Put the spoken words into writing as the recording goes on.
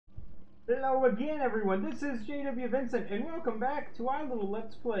Hello again, everyone. This is JW Vincent, and welcome back to our little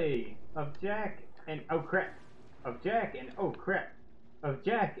Let's Play of Jak and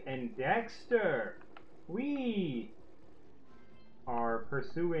Daxter. We are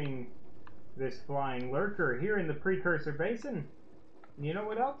pursuing this flying lurker here in the Precursor Basin. And you know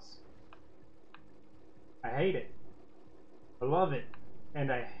what else? I hate it. I love it,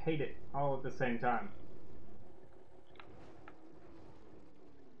 and I hate it all at the same time.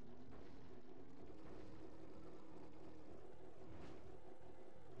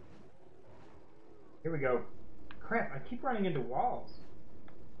 Here we go. Crap, I keep running into walls.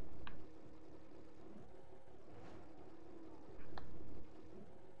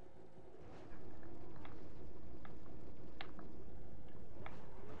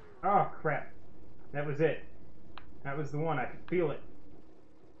 Oh, crap. That was it. That was the one. I could feel it.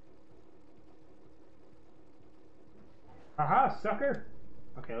 Haha, sucker!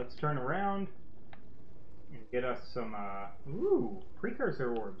 Okay, let's turn around and get us some,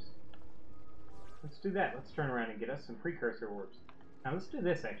 precursor orbs. Let's do that. Let's turn around and get us some precursor orbs. Now, let's do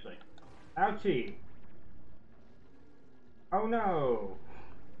this, actually. Ouchie! Oh, no!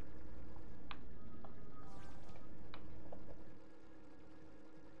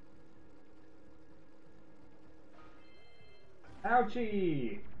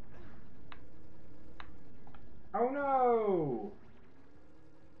 Ouchie! Oh, no!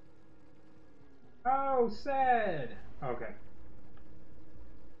 Oh, sad! Okay.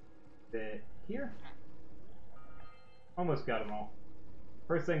 Bit here. Almost got them all.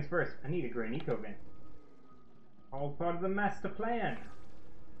 First things first, I need a green eco vent. All part of the master plan.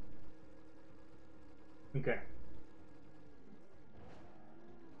 Okay.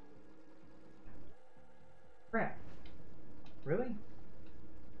 Crap. Really?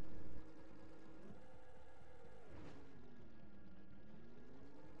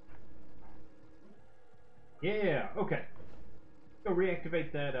 Yeah, okay. Go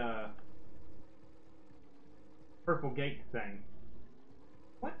reactivate that, purple gate thing.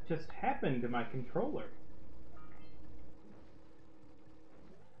 What just happened to my controller?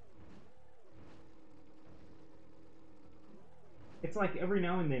 It's like every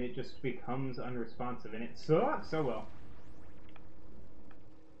now and then it just becomes unresponsive, and it sucks so well.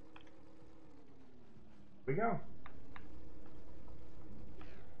 Here we go.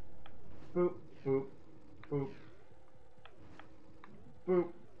 Boop, boop, boop. Boop.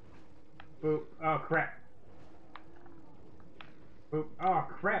 Boop. Oh, crap. Boop. Oh,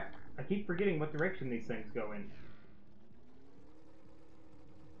 crap. I keep forgetting what direction these things go in.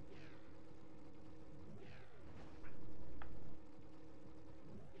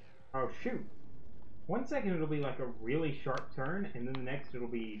 Oh, shoot. 1 second it'll be like a really sharp turn, and then the next it'll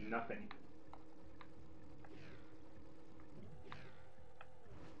be nothing.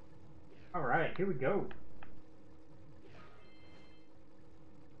 Alright, here we go.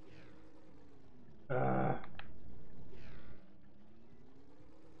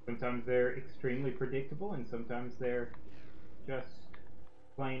 Sometimes they're extremely predictable, and sometimes they're just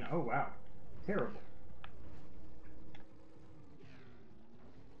plain, oh wow, terrible.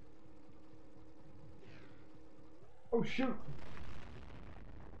 Oh shoot!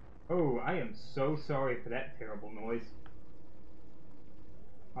 Oh, I am so sorry for that terrible noise.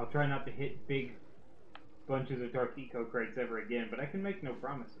 I'll try not to hit big bunches of dark eco crates ever again, but I can make no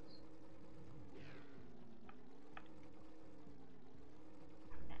promises.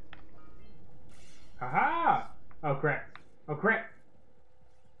 Haha! Oh crap. Oh crap!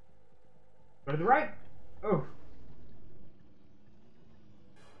 Go to the right! Oh!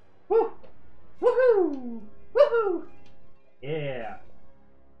 Woo! Woohoo! Woohoo! Yeah!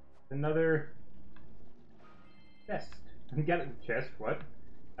 Another chest. Got a chest, what?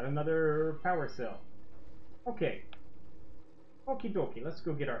 Got another power cell. Okay. Okie dokie, let's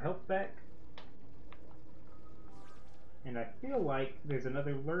go get our health back. And I feel like there's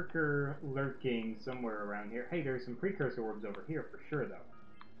another lurker lurking somewhere around here. Hey, there's some precursor orbs over here for sure, though.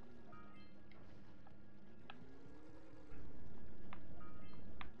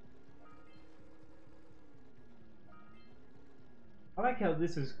 I like how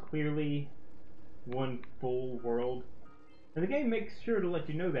this is clearly one full world. And the game makes sure to let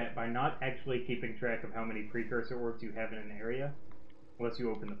you know that by not actually keeping track of how many precursor orbs you have in an area, unless you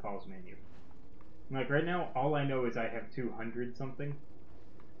open the pause menu. Like right now, all I know is I have 200 something.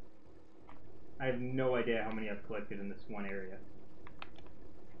 I have no idea how many I've collected in this one area.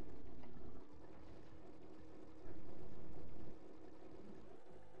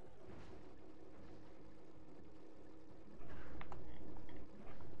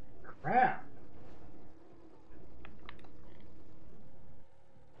 Crap!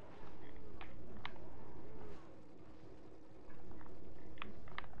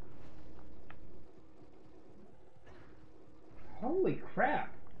 Holy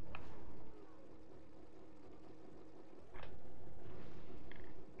crap!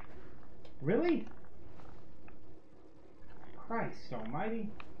 Really? Christ almighty.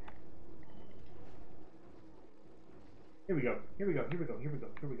 Here we go, here we go, here we go, here we go,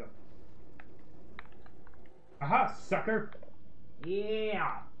 here we go. Aha, sucker!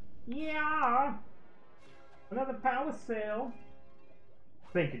 Yeah! Yeah! Another power cell!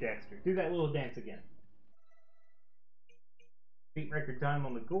 Thank you, Daxter. Do that little dance again. Beat record time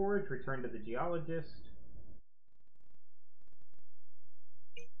on the gorge, return to the geologist.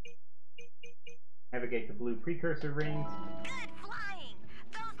 Navigate the blue precursor rings. Good flying!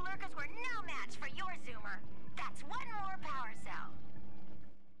 Those lurkers were no match for your zoomer. That's one more power cell.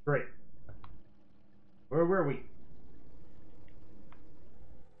 Great. Where were we?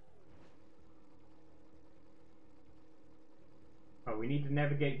 Oh, we need to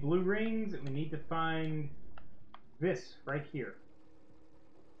navigate blue rings, and we need to find this right here.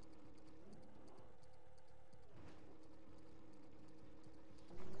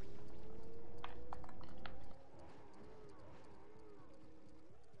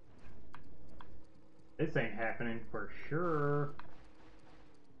 This ain't happening for sure.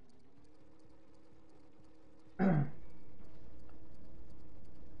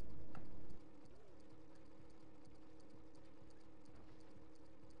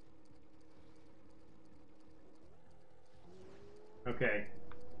 Okay.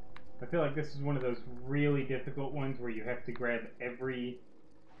 I feel like this is one of those really difficult ones where you have to grab every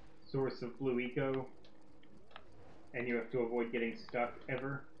source of blue eco, and you have to avoid getting stuck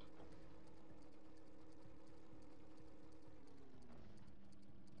ever.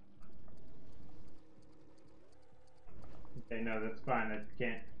 Okay, no, that's fine. I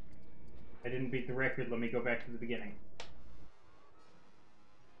can't. I didn't beat the record. Let me go back to the beginning.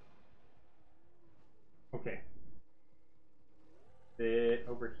 Okay. It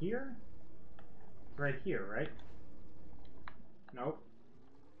over here? It's right here, right? Nope.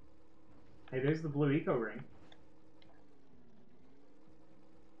 Hey, there's the blue eco ring.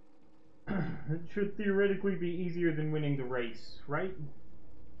 It should theoretically be easier than winning the race, right?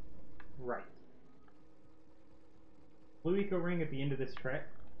 Right. Blue eco ring at the end of this track.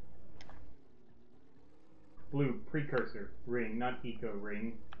 Blue precursor ring, not eco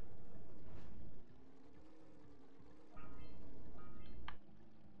ring.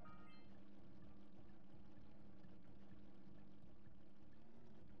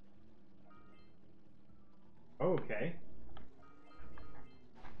 Okay.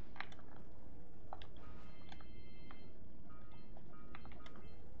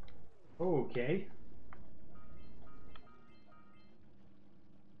 Okay.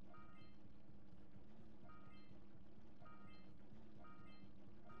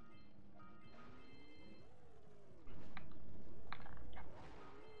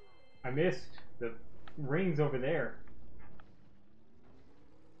 I missed the rings over there.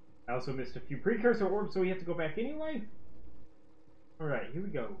 I also missed a few precursor orbs, so we have to go back anyway? Alright, here we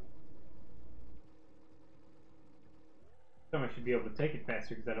go. So I should be able to take it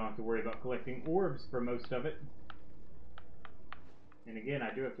faster because I don't have to worry about collecting orbs for most of it. And again,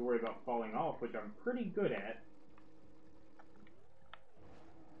 I do have to worry about falling off, which I'm pretty good at.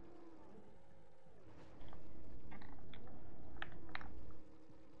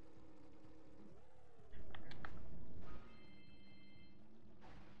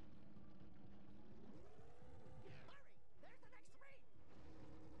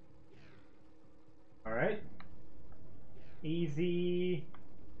 Alright. Easy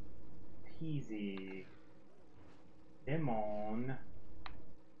peasy. Come on.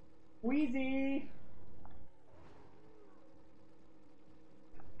 Wheezy!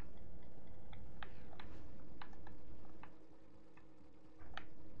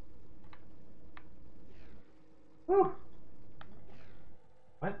 Whew!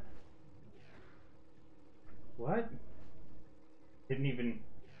 What? What? Didn't even...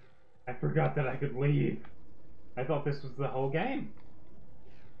 I forgot that I could leave. I thought this was the whole game.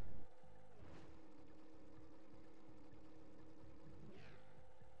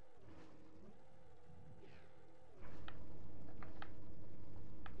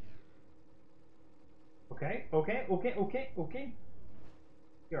 Okay, okay, okay, okay, okay.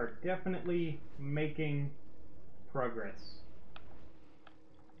 We are definitely making progress.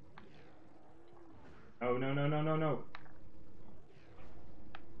 Oh, no, no, no, no, no.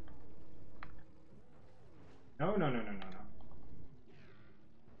 No, no, no, no, no, no.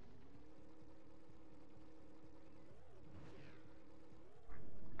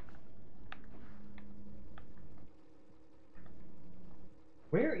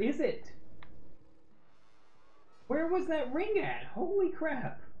 Where is it? Where was that ring at? Holy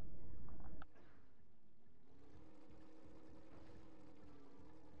crap.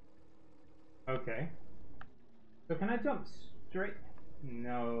 Okay. So can I jump straight?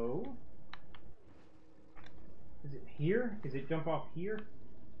 No. Is it here? Is it jump off here?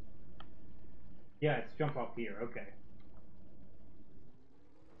 Yeah, it's jump off here. Okay.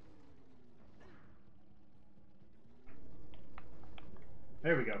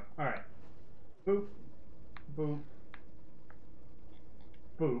 There we go. Alright. Boop. Boop.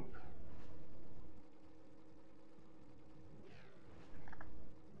 Boop.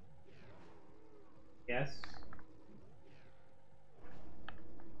 Yes.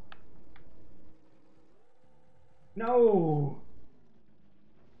 No!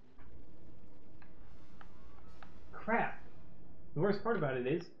 Crap. The worst part about it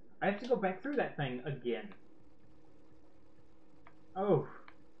is, I have to go back through that thing again. Oh.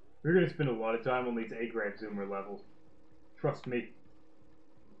 We're gonna spend a lot of time on these A-grab zoomer levels. Trust me.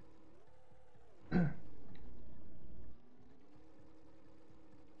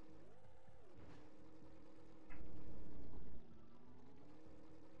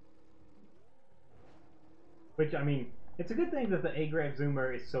 Which, I mean, it's a good thing that the A-grab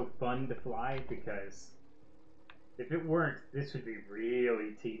zoomer is so fun to fly, because if it weren't, this would be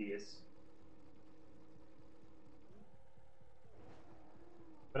really tedious.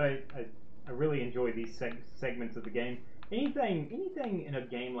 But I really enjoy these segments of the game. Anything in a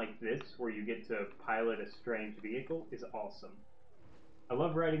game like this where you get to pilot a strange vehicle is awesome. I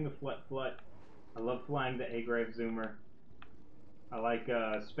love riding the Flut Flut. I love flying the A-grab zoomer. I like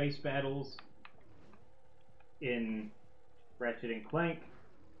space battles in Ratchet and Clank.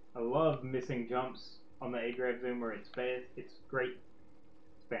 I love missing jumps on the A-grab zoomer. It's fast. It's great.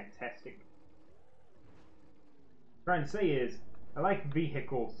 It's fantastic. What I'm trying to say is, I like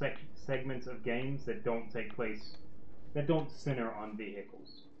vehicle segments of games that don't take place, that don't center on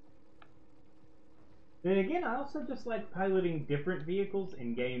vehicles. Then again, I also just like piloting different vehicles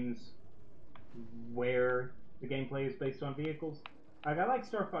in games where the gameplay is based on vehicles. Like, I like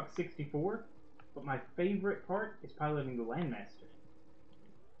Star Fox 64, but my favorite part is piloting the Landmaster.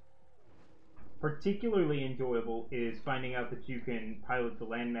 Particularly enjoyable is finding out that you can pilot the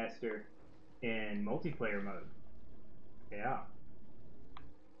Landmaster in multiplayer mode. Yeah.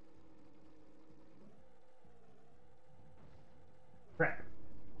 Crap.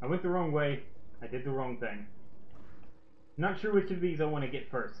 I went the wrong way. I did the wrong thing. Not sure which of these I want to get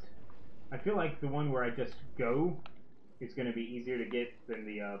first. I feel like the one where I just go is going to be easier to get than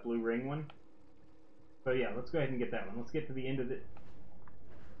the blue ring one. So yeah, let's go ahead and get that one. Let's get to the end of it.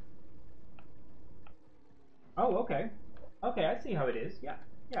 Oh, okay. Okay, I see how it is. Yeah.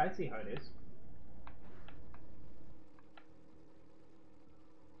 Yeah, I see how it is.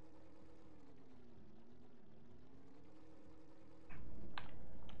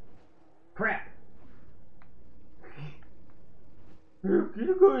 Crap! That's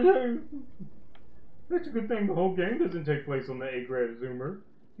a good thing the whole game doesn't take place on the A-grab zoomer.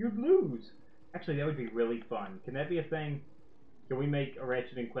 You'd lose. Actually, that would be really fun. Can that be a thing? Can we make a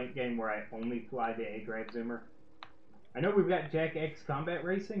Ratchet and Clank game where I only fly the A-grab zoomer? I know we've got Jak X Combat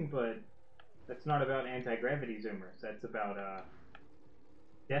Racing, but that's not about anti-gravity zoomers. That's about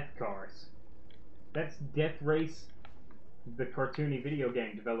death cars. That's Death Race, the cartoony video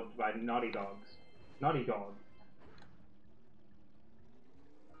game developed by Naughty Dog.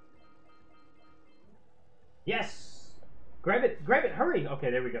 Yes! Grab it, hurry! Okay,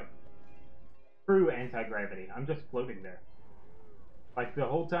 there we go. True anti-gravity. I'm just floating there. Like the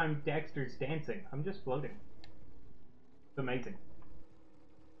whole time Daxter's dancing, I'm just floating. It's amazing.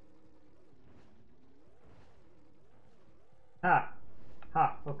 Ha!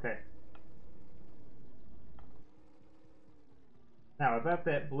 Ha, okay. Now, about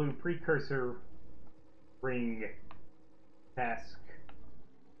that blue precursor ring task.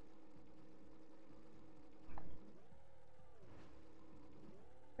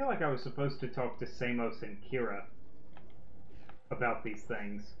 I feel like I was supposed to talk to Samos and Kira about these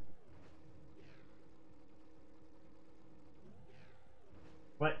things.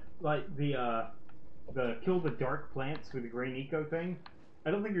 But, like, the kill the dark plants with the green eco thing,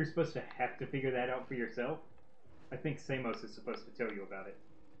 I don't think you're supposed to have to figure that out for yourself. I think Samos is supposed to tell you about it.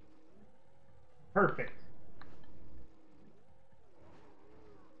 Perfect.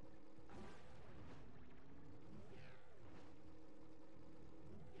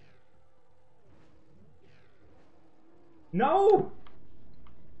 No!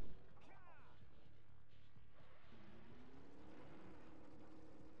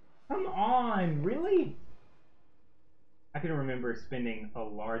 Come on, really? I can remember spending a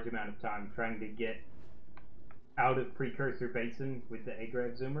large amount of time trying to get out of Precursor Basin with the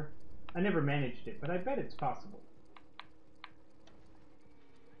Agrav Zoomer. I never managed it, but I bet it's possible.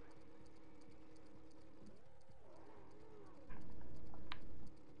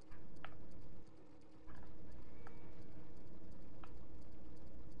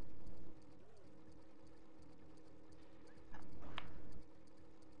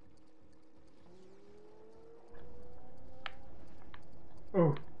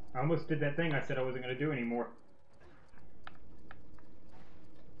 Oh, I almost did that thing I said I wasn't going to do anymore.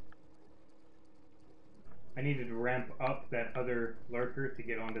 I needed to ramp up that other lurker to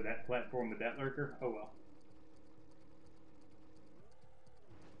get onto that platform with that lurker. Oh well.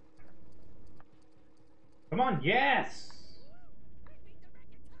 Come on, yes!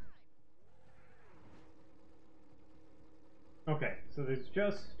 Okay, so there's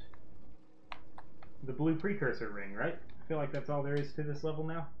just the blue precursor ring, right? I feel like that's all there is to this level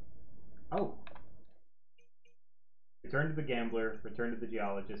now. Oh. Return to the gambler, return to the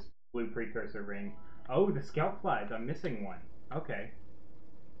geologist, blue precursor ring. Oh, the scout flags. I'm missing one. Okay.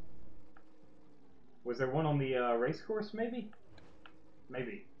 Was there one on the race course, maybe?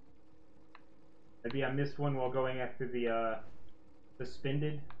 Maybe. Maybe I missed one while going after the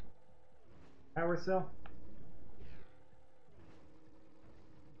suspended power cell?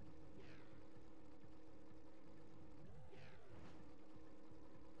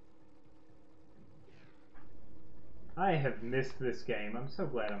 I have missed this game. I'm so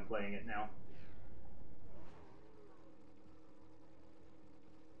glad I'm playing it now.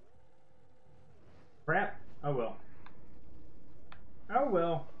 Crap. Oh well. Oh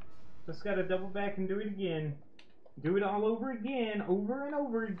well. Just gotta double back and do it again. Do it all over again. Over and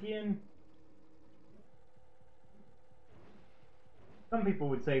over again. Some people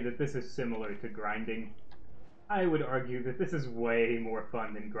would say that this is similar to grinding. I would argue that this is way more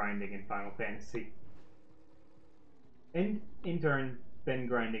fun than grinding in Final Fantasy. And, in turn, than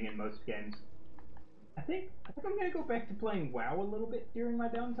grinding in most games. I think I'm gonna go back to playing WoW a little bit during my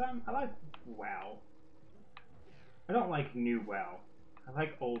downtime. I like WoW. I don't like new WoW. I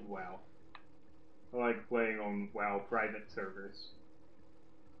like old WoW. I like playing on WoW private servers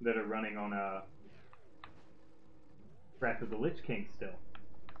that are running on Wrath of the Lich King still.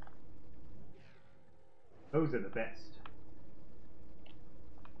 Those are the best.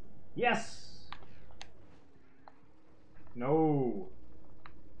 Yes! No!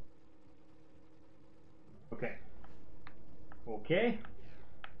 Okay. Okay.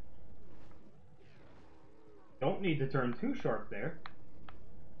 Don't need to turn too sharp there.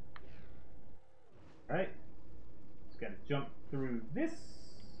 Alright. Just gotta jump through this.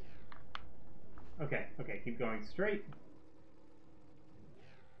 Okay, okay, keep going straight.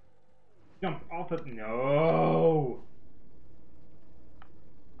 Jump off of... No!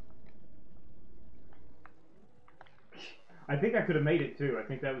 I think I could have made it too. I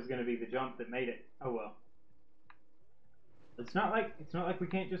think that was gonna be the jump that made it. Oh well. It's not like we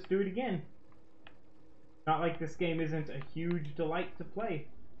can't just do it again. It's not like this game isn't a huge delight to play.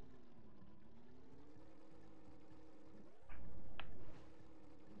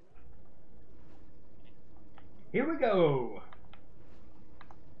 Here we go.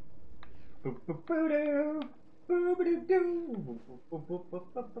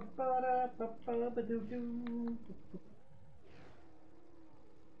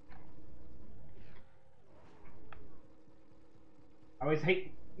 I always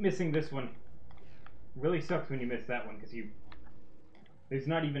hate missing this one. Really sucks when you miss that one because there's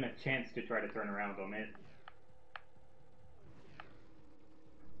not even a chance to try to turn around on it.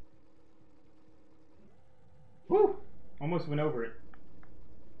 Woo! Almost went over it.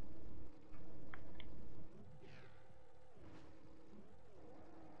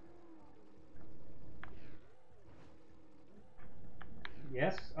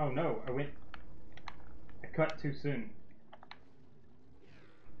 Yes? Oh no, I cut too soon.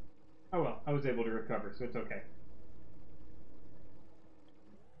 Oh well, I was able to recover, so it's okay.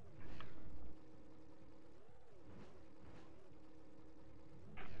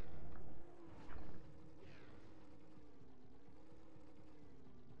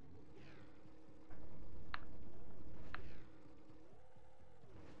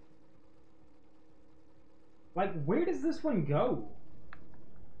 Like, where does this one go?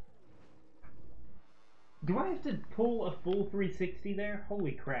 Do I have to pull a full 360 there?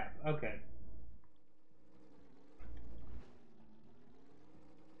 Holy crap, okay.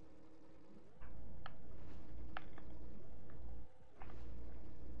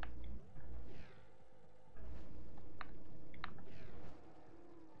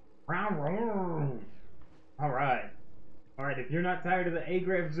 Alright. Alright, if you're not tired of the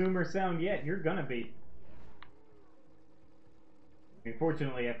Agrav Zoomer sound yet, you're gonna be.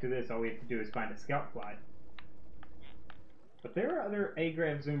 Unfortunately, after this, all we have to do is find a scout fly. But there are other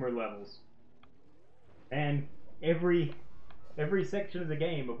Agrab Zoomer levels. And every section of the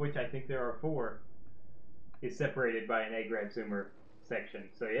game, of which I think there are 4, is separated by an Agrab Zoomer section.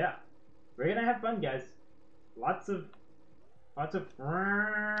 So yeah, we're gonna have fun, guys. Lots of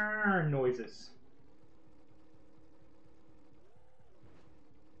noises.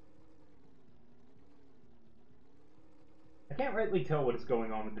 I can't rightly tell what is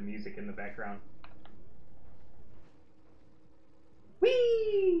going on with the music in the background.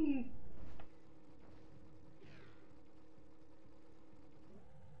 Whee!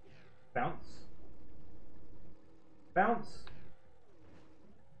 Bounce. Bounce.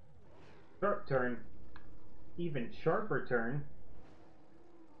 Sharp turn. Even sharper turn.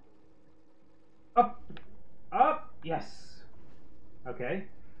 Up. Up. Yes. Okay.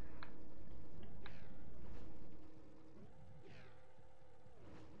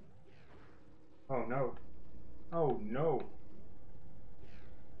 Oh no. Oh no.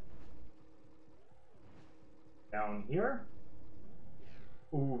 Down here.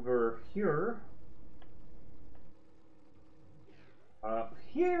 Over here. Up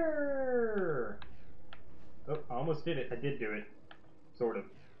here. Oh, I almost did it. I did do it. Sort of.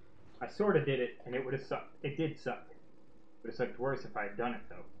 I sort of did it, and it would have sucked. It did suck. It would have sucked worse if I had done it,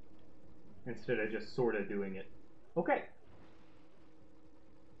 though. Instead of just sort of doing it. Okay.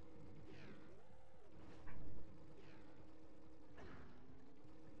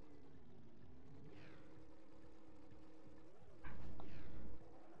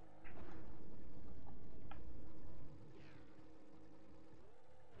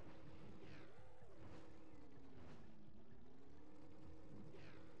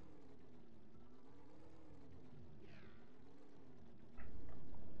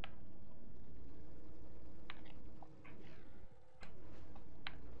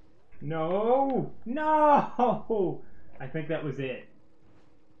 No! No! I think that was it.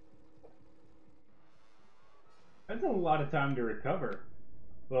 That's a lot of time to recover.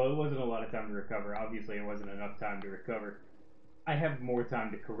 Well, it wasn't a lot of time to recover. Obviously, it wasn't enough time to recover. I have more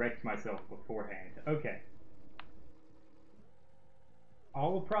time to correct myself beforehand. Okay.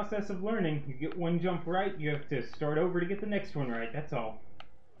 All a process of learning. You get one jump right, you have to start over to get the next one right. That's all.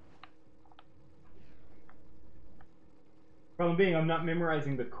 Problem being, I'm not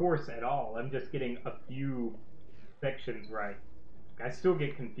memorizing the course at all. I'm just getting a few sections right. I still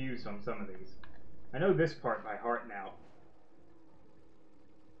get confused on some of these. I know this part by heart now.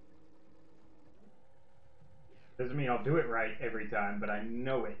 Doesn't mean I'll do it right every time, but I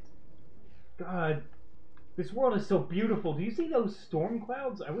know it. God, this world is so beautiful. Do you see those storm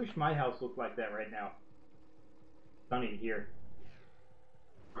clouds? I wish my house looked like that right now. Sunny here.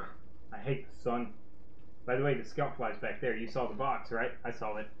 I hate the sun. By the way, the scout fly's back there. You saw the box, right? I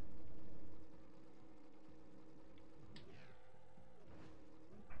saw it.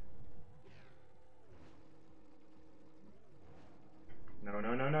 No,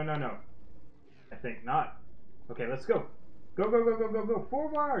 no, no, no, no, no. I think not. Okay, let's go. Go, go, go, go, go, go.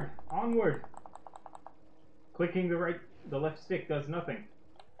 Forward! Onward! Clicking the left stick does nothing.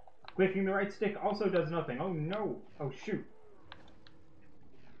 Clicking the right stick also does nothing. Oh no! Oh shoot.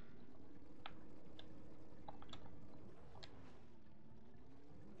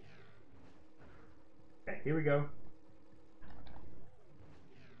 Okay, here we go.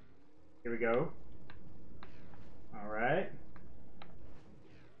 Here we go. Alright.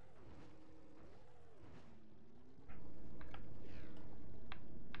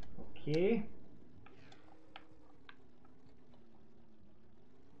 Okay.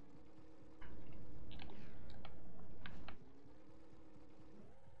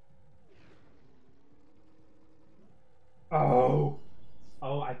 Oh!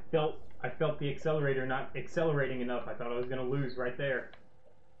 Oh, I felt the accelerator not accelerating enough. I thought I was gonna lose right there.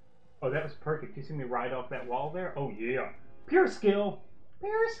 Oh, that was perfect. You see me ride off that wall there? Oh yeah. Pure skill!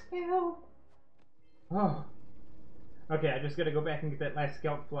 Pure skill! Oh. Okay, I just gotta go back and get that last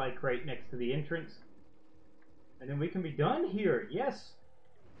scout fly crate next to the entrance. And then we can be done here. Yes!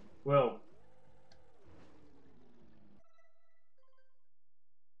 Well.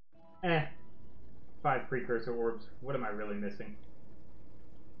 5 precursor orbs. What am I really missing?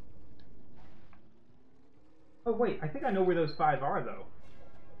 Oh wait, I think I know where those 5 are though.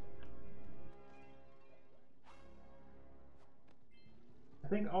 I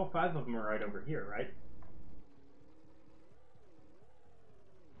think all 5 of them are right over here, right?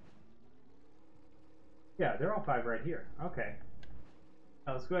 Yeah, they're all 5 right here. Okay.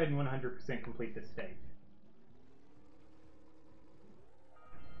 Now let's go ahead and 100% complete this stage.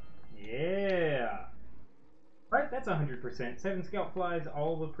 Yeah! Right? Alright, that's 100%. 7 scalp flies,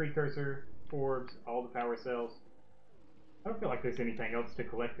 all the precursor orbs, all the power cells. I don't feel like there's anything else to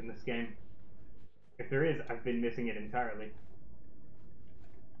collect in this game. If there is, I've been missing it entirely.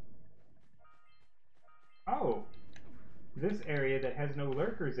 Oh! This area that has no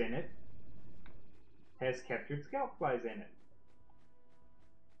lurkers in it has captured scalp flies in it.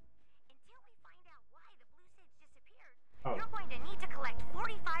 Until we find out why the blue sage disappeared, Oh. you're going to need to collect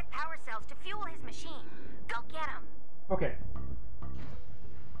 45 power cells to fuel his machine. Go get them. Okay.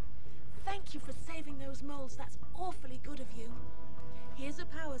 Thank you for saving those moles. That's awfully good of you. Here's a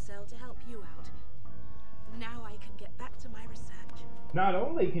power cell to help you out. Now I can get back to my research. Not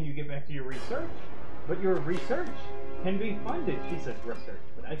only can you get back to your research, but your research can be funded. She says research,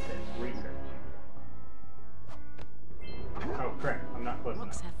 but I said research. Oh crap, I'm not close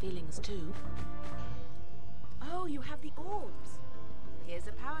Rocks enough. have feelings too. Oh, you have the orbs. Here's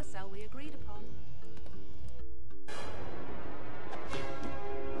a power cell we agreed upon.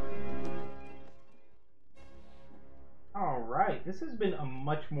 Alright, this has been a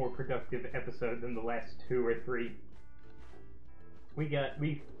much more productive episode than the last 2 or 3. We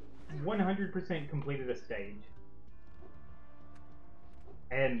 100% completed a stage.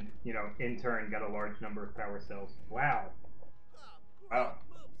 And, you know, in turn got a large number of power cells. Wow. Wow.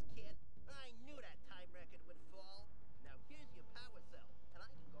 Moves, kid. I knew that time record would fall. Now here's your power cell, and I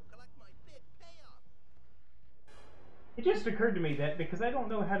can go collect my big payoff. It just occurred to me that because I don't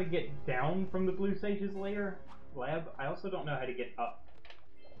know how to get down from the Blue Sage's lab, I also don't know how to get up.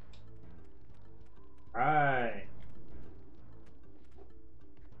 Right.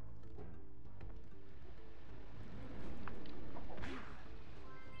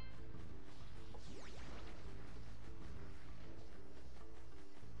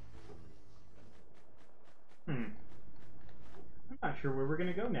 I'm not sure where we're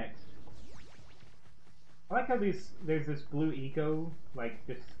gonna go next. I like how there's this blue eco, like,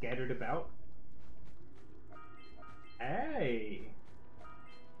 just scattered about. Hey!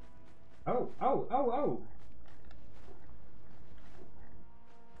 Oh! Good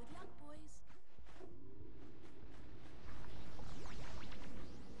luck, boys.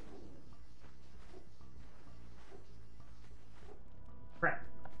 Crap.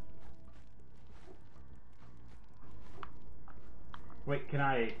 Wait, do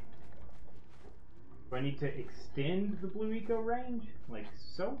I need to extend the blue eco range? Like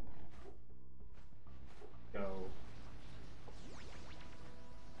so? Go.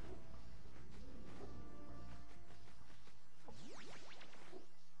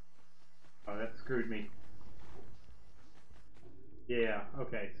 Oh, that screwed me. Yeah,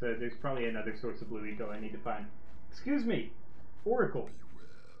 okay, so there's probably another source of blue eco I need to find. Excuse me, Oracle. Beware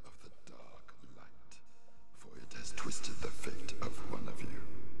of the dark light, for it has twisted the fate of one of you.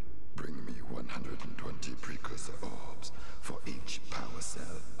 Bring me 120 precursor orbs for each power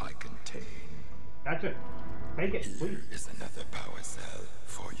cell I contain. Gotcha. Take it, please. Here is another power cell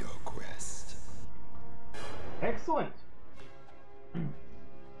for your quest. Excellent.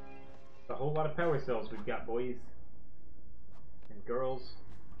 A whole lot of power cells we've got, boys and girls.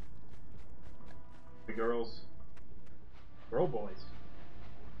 The girls. Girl boys.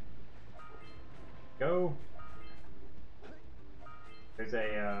 Go. There's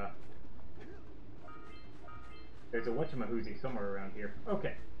a whatchamahoozy somewhere around here.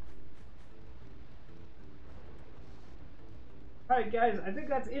 Okay. Alright guys, I think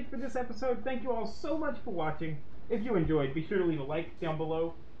that's it for this episode. Thank you all so much for watching. If you enjoyed, be sure to leave a like down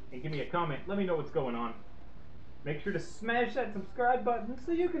below and give me a comment. Let me know what's going on. Make sure to smash that subscribe button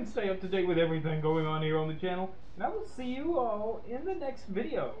so you can stay up to date with everything going on here on the channel. And I will see you all in the next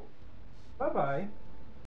video. Bye-bye.